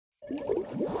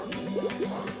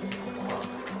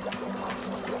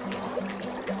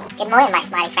Good morning, my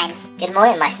smiley friends. Good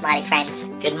morning, my smiley friends.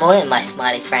 Good morning, my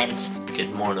smiley friends.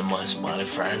 Good morning, my smiley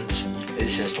friends.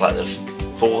 This is like the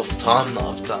 4th time that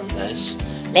I've done this.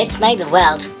 Let's make the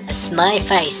world a smiley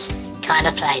face kind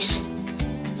of place.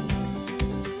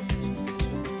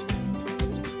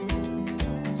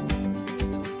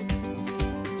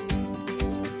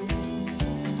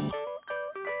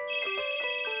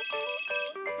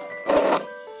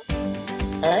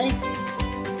 Hello?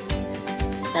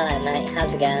 Hello mate,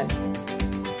 how's it going?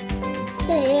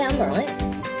 Yeah, I'm alright.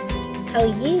 How are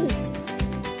you?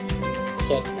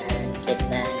 Good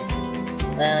man.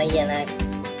 Well, you know,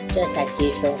 just as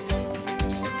usual.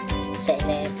 Just sitting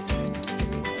there,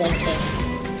 thinking,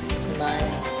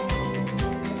 smiling,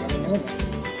 and normal.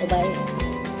 What about you?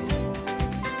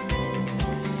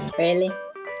 Really?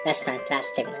 That's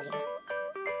fantastic, mate.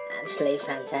 Absolutely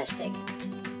fantastic.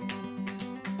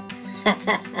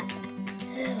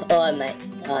 Alright mate,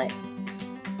 alright.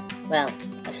 Well,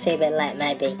 I'll see you a bit later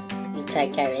maybe. You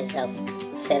take care of yourself.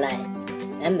 See you later.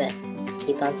 Remember,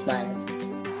 keep on smiling.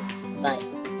 Bye.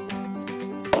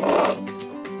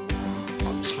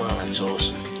 Smiling's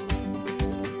awesome.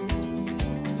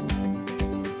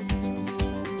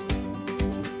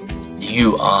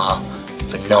 You are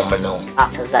phenomenal.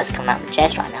 Because that's coming out of my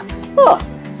chest right now. Oh,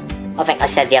 I think I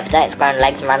said the other day it's growing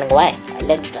legs and running away. Like,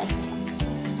 literally.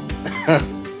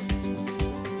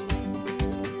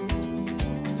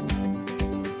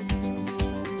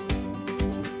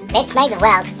 Let's make the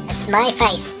world a smiley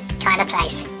face kind of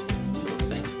place.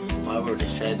 I already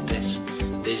said this.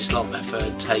 This is like my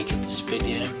 3rd take of this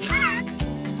video.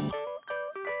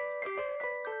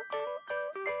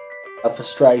 A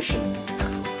frustration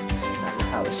and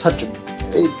how it's such a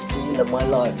big deal in my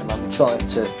life, and I'm trying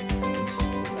to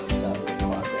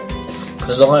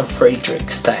because I'm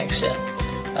Friedrich's taxer.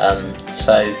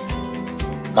 So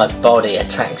my body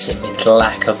ataxia means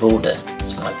lack of order.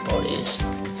 So my body is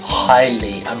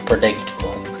highly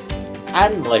unpredictable.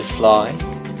 And my fly,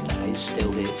 that is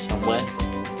still here somewhere.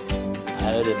 I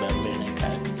heard him a minute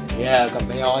ago. Yeah, I got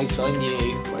my eyes on you,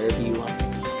 wherever you are.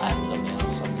 I haven't got my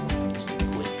eyes on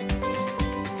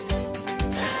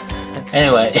you.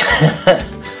 Anyway,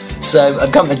 so I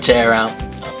got my chair out,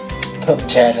 put my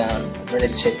chair down, ready to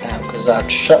sit down because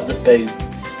I'd shut the boot,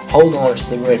 hold on to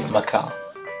the roof of my car,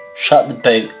 shut the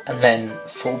boot and then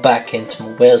fall back into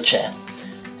my wheelchair.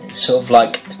 It's sort of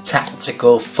like a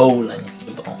tactical falling.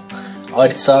 I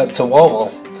decided to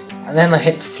wobble and then I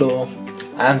hit the floor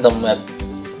and on my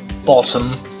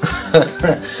bottom.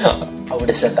 I would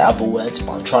have said the other words,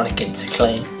 but I'm trying to keep it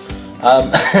clean. I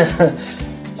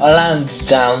landed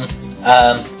down.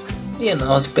 You know, I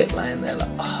was a bit laying there like,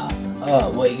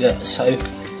 oh, where you go? So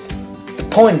the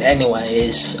point anyway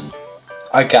is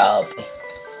I got up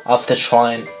after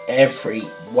trying every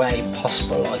way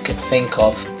possible I could think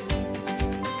of.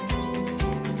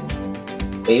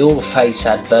 We all face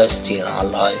adversity in our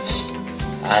lives,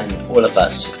 and all of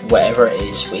us, whatever it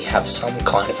is, we have some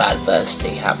kind of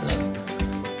adversity happening.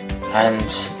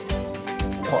 And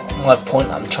what my point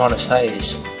I'm trying to say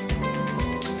is,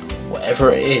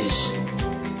 whatever it is,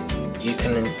 you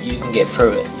can get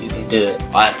through it. You can do it.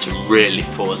 I had to really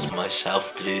force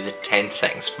myself to do the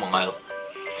 10-second smile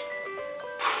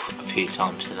a few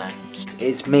times today.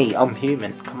 It's me. I'm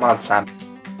human. Come on, Sam.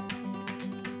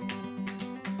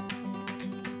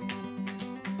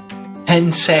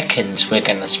 10 seconds we're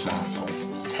gonna smile for.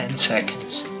 10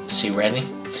 seconds. So you ready?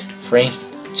 3,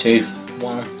 2,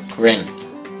 1, grin.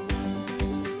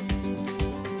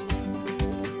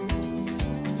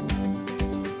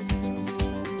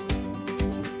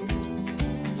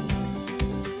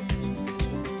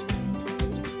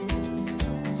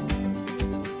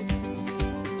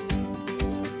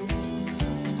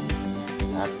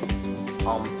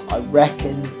 I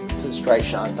reckon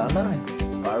frustration, I don't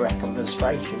know. I reckon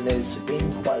frustration is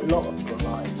in quite a lot of your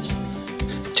lives.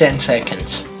 10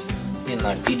 seconds. You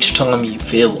know, each time you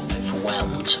feel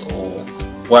overwhelmed or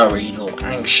worried or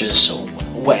anxious or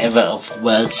whatever of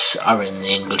words are in the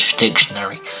English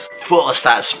dictionary, force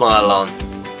that smile on.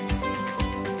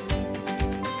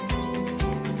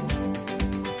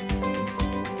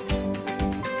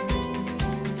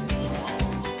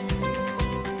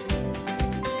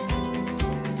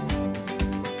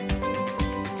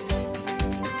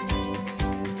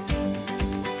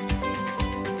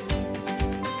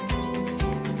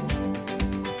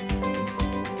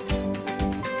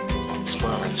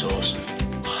 Smiling's awesome.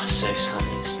 Oh, so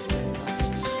sunny.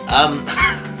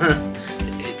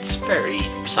 It's very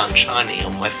sunshiny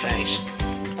on my face.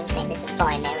 I think there's a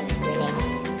fly in there and it's really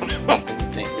annoying. I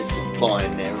think there's a fly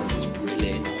in there and it's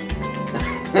really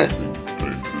annoying.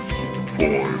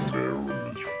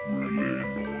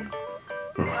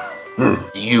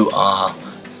 You are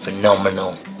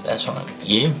phenomenal. That's right.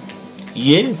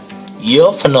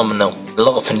 You're phenomenal. A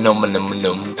lot of phenomenal.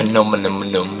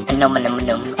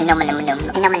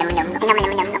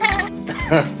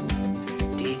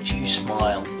 Did you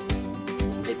smile?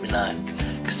 Let me know.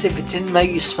 Because if it didn't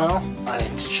make you smile, I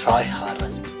had to try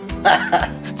harder.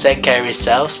 Take care of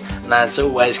yourselves, and as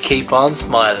always, keep on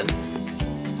smiling.